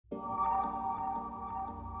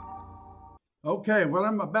Okay, what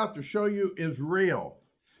I'm about to show you is real.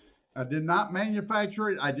 I did not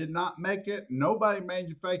manufacture it. I did not make it. Nobody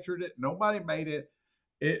manufactured it. Nobody made it.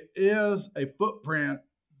 It is a footprint.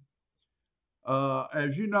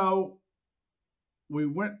 As you know, we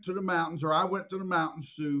went to the mountains, or I went to the mountains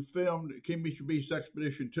to film the Kiamichi Beast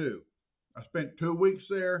Expedition 2. I spent 2 weeks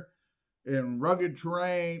there in rugged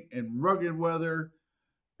terrain, in rugged weather,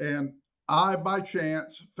 and I, by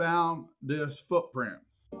chance, found this footprint.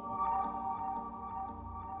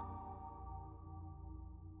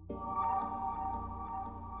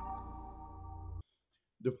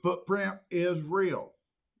 The footprint is real.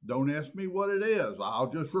 Don't ask me what it is.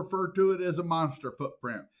 I'll just refer to it as a monster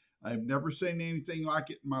footprint. I've never seen anything like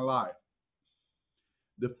it in my life.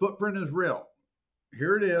 The footprint is real.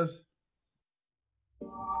 Here it is.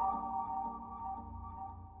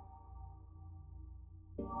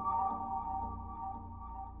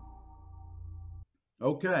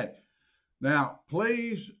 Okay. Now,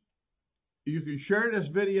 please, you can share this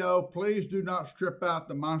video. Please do not strip out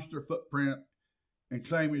the monster footprint and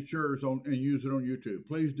claim it's yours and use it on YouTube.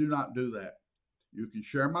 Please do not do that. You can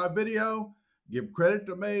share my video, give credit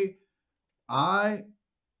to me. I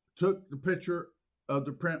took the picture of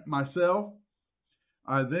the print myself.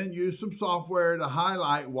 I then used some software to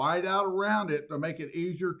highlight, white out around it to make it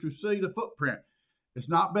easier to see the footprint. It's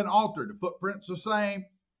not been altered. The footprint's the same.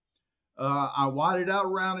 I whited out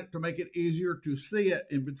around it to make it easier to see it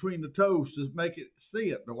in between the toes, to make it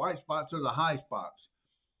see it. The white spots are the high spots.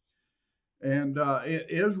 And it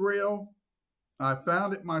is real. I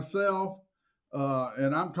found it myself.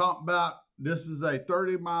 And I'm talking about, this is a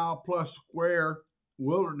 30-mile plus square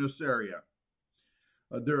wilderness area.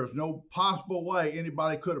 There is no possible way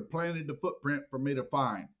anybody could have planted the footprint for me to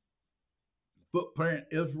find. The footprint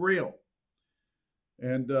is real.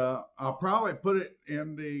 And I'll probably put it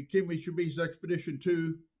in the Kiamichi Beast Expedition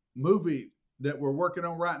 2 movie that we're working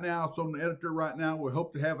on right now. It's on the editor right now. We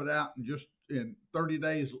hope to have it out in 30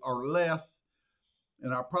 days or less.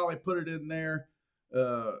 And I'll probably put it in there.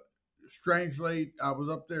 Strangely, I was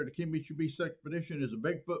up there. The Kiamichi Beast Expedition is a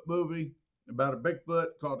Bigfoot movie about a Bigfoot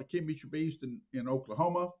called the Kiamichi Beast in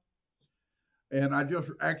Oklahoma. And I just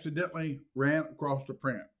accidentally ran across the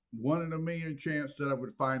print. 1 in a million chance that I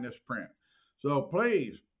would find this print. So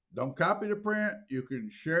please, don't copy the print. You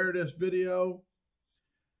can share this video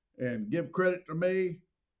and give credit to me.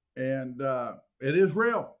 And it is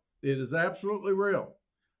real. It is absolutely real.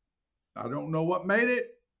 I don't know what made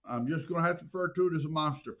it. I'm just going to have to refer to it as a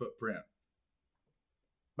monster footprint.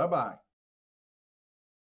 Bye-bye.